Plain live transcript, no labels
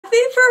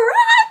Happy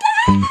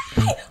Friday!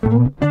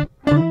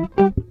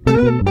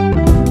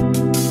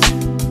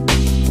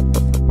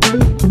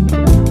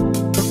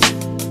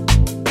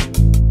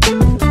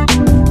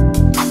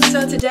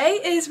 So today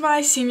is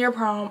my senior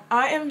prom.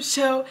 I am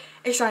so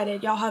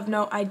excited. Y'all have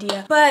no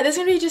idea. But this is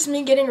gonna be just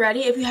me getting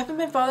ready. If you haven't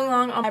been following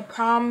along on my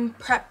prom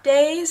prep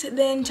days,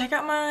 then check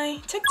out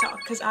my TikTok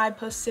because I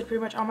posted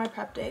pretty much all my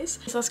prep days.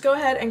 So let's go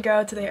ahead and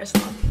go to the hair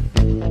salon.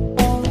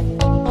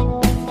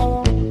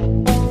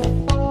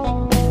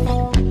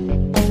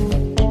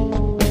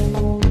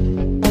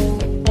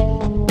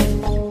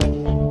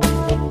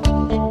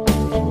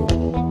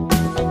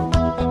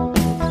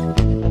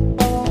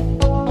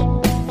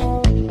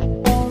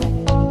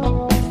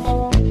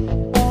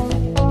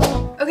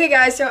 Okay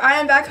guys, so I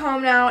am back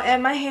home now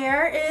and my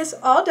hair is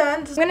all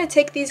done. I'm gonna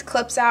take these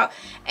clips out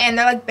and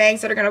they're like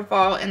bangs that are gonna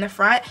fall in the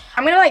front.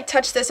 I'm gonna like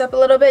touch this up a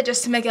little bit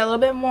just to make it a little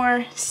bit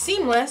more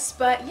seamless,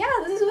 but yeah,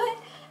 this is what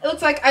it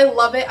looks like. I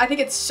love it. I think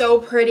it's so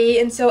pretty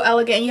and so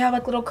elegant. You have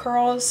like little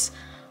curls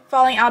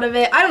falling out of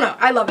it. I don't know,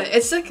 I love it.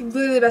 It's like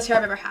literally the best hair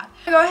I've ever had.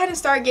 I'll go ahead and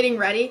start getting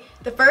ready.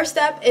 The first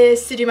step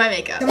is to do my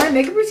makeup. So my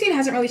makeup routine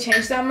hasn't really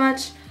changed that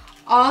much.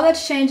 All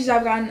that's changed is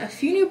I've gotten a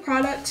few new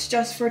products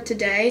just for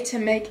today to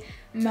make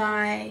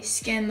my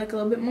skin look a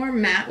little bit more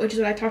matte, which is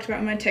what I talked about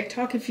in my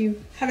TikTok. If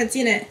you haven't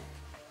seen it,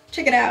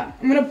 check it out.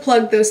 I'm gonna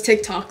plug those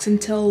TikToks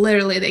until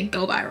literally they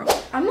go viral.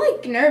 I'm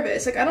like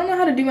nervous. Like I don't know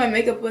how to do my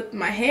makeup with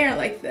my hair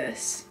like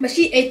this. But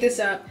she ate this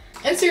up.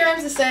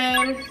 Instagram's the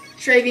same.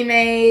 Travy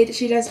made.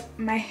 She does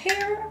my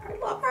hair. I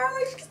love her.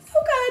 Like she's so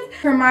good.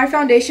 For my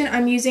foundation,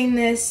 I'm using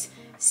this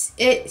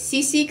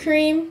CC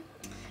cream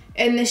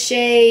in the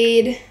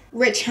shade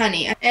Rich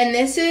Honey, and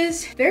this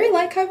is very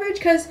light coverage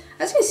because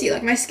as you can see,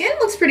 like my skin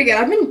looks pretty good.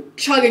 I've been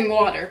chugging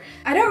water.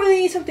 I don't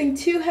really need something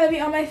too heavy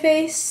on my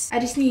face. I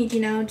just need,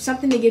 you know,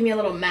 something to give me a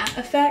little matte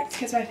effect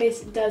because my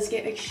face does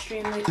get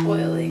extremely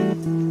oily.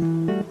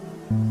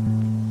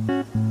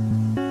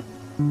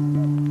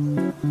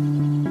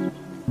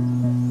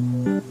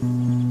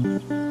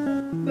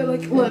 But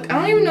like, look, I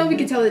don't even know if you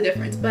can tell the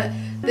difference, but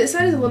this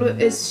side is a little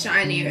bit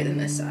shinier than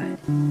this side.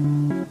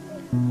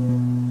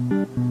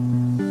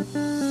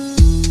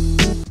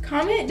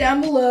 Comment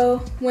down below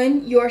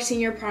when your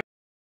senior prom.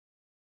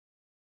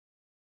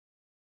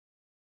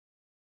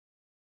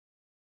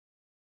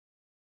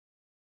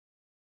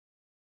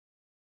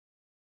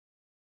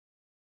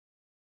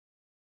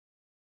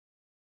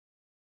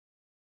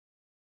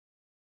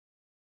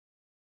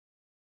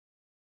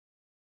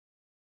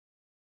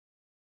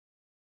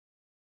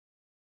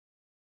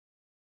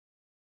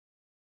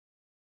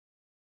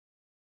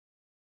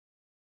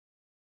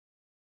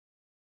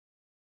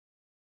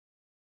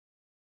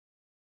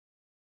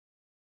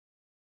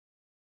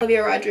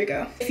 Olivia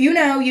Rodrigo. If you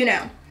know, you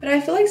know. But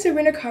I feel like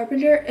Sabrina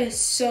Carpenter is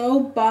so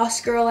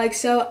boss girl, like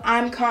so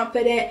I'm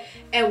confident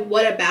and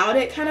what about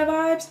it kind of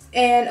vibes.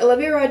 And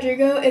Olivia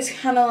Rodrigo is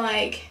kind of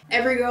like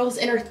every girl's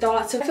inner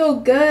thoughts. So I feel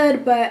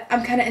good, but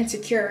I'm kind of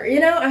insecure,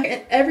 you know?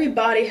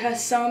 Everybody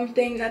has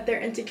something that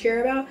they're insecure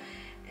about.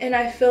 And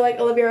I feel like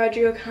Olivia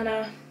Rodrigo kind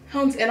of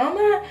hones in on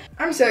that.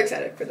 I'm so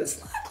excited for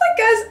this look. Like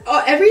guys,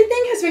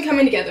 everything has been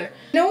coming together.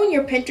 You know when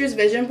your Pinterest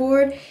vision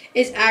board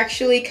is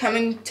actually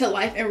coming to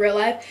life in real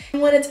life,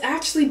 and when it's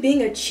actually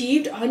being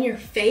achieved on your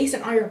face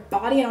and on your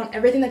body and on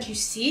everything that you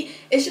see,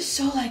 it's just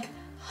so like,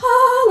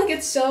 ah, like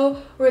it's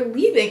so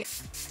relieving.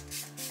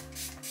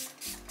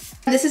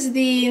 This is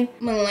the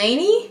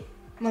Milani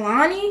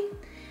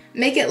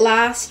Make It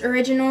Last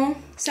Original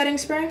Setting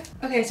Spray.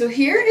 Okay, so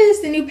here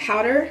is the new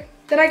powder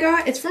that I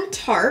got. It's from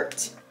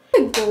Tarte.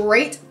 A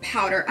great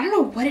powder. I don't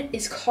know what it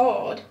is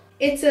called.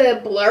 It's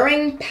a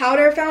blurring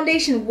powder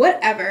foundation,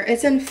 whatever.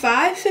 It's in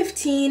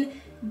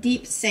 515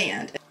 Deep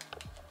Sand.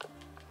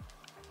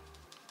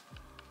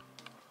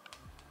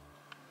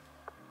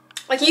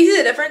 Like, can you see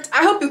the difference?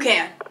 I hope you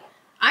can.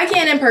 I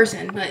can in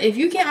person, but if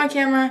you can't on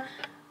camera,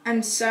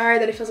 I'm sorry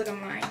that it feels like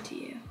I'm lying to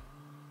you.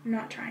 I'm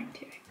not trying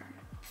to, I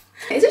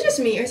promise. Is it just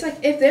me? Or it's like,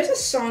 if there's a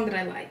song that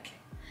I like,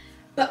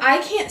 but I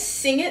can't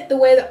sing it the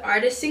way the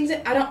artist sings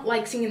it, I don't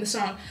like singing the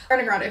song.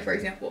 Ariana Grande, for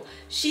example,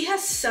 she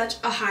has such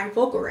a high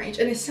vocal range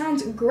and it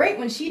sounds great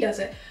when she does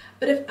it.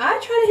 But if I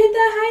try to hit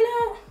that high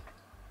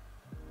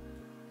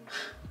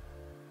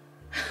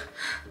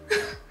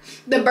note,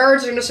 the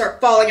birds are gonna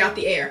start falling out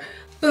the air.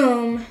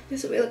 Boom,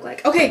 this is what we look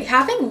like. Okay,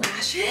 having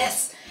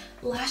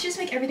lashes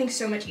make everything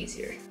so much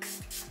easier.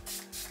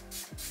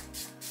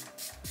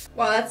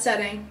 While that's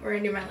setting, we're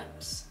gonna do my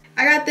lips.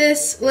 I got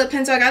this lip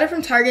pencil. I got it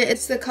from Target.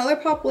 It's the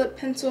ColourPop lip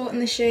pencil in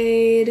the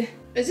shade.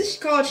 Is this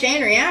called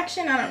Chain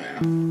Reaction? I don't know.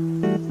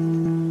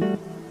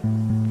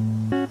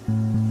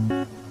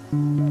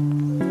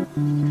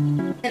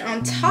 And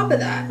on top of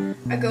that,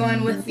 I go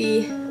in with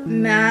the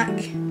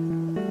MAC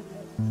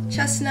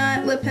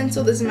Chestnut lip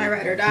pencil. This is my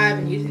ride or die. I've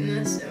been using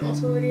this in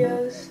multiple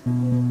videos.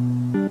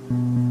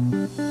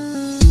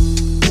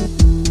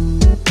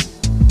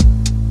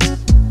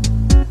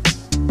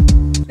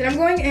 Then I'm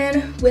going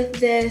in with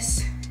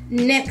this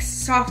NYX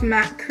Soft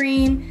Matte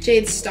Cream,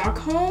 shade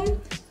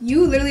Stockholm.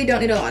 You literally don't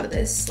need a lot of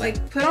this.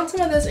 Like, put on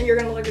some of this and you're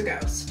gonna look like a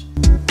ghost.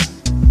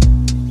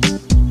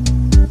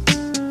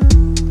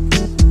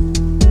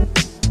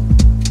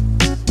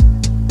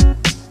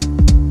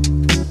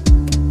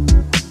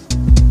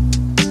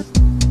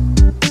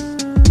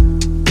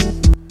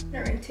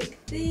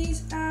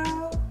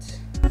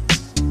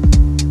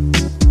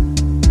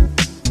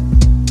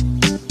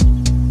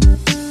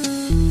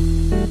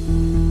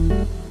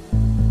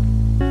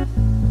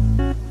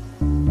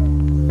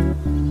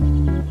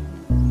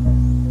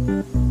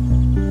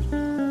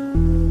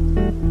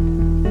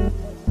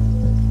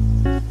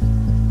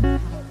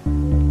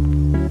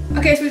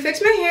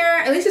 fixed my hair,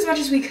 at least as much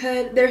as we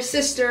could. They're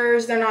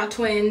sisters, they're not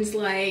twins,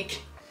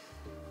 like,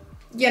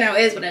 you know,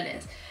 it is what it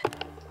is.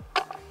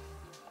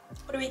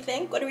 What do we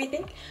think? What do we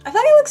think? I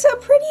feel like I look so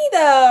pretty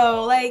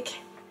though. Like,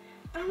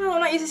 I don't know,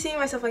 I'm not used to seeing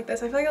myself like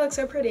this. I feel like I look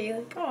so pretty,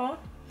 like, aw.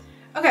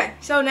 Okay,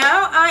 so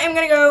now I am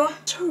gonna go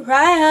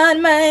try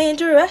on my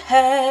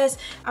dress.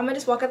 I'm gonna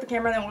just walk out the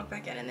camera and then walk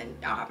back in and then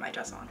I'll have my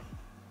dress on.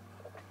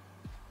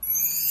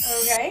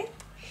 Okay,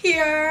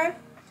 here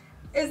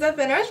is the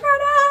finished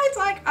product.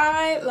 Like,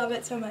 I love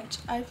it so much.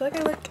 I feel like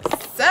I look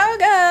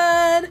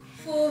so good.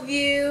 Full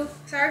view.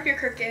 Sorry if you're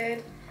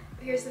crooked,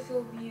 but here's the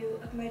full view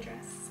of my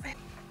dress.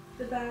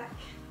 The back.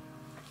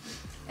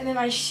 And then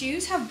my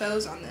shoes have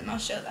bows on them. I'll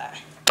show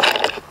that.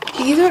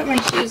 These are what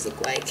my shoes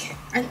look like.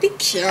 Aren't they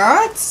cute?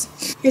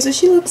 Here's what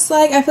she looks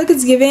like. I feel like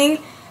it's giving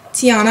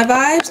Tiana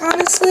vibes,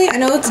 honestly. I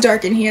know it's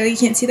dark in here. You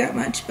can't see that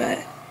much, but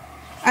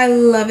I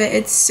love it.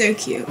 It's so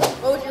cute.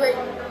 What would you rate?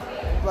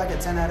 Like a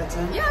 10 out of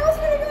 10. Yeah, that's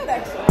pretty good,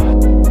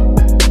 actually.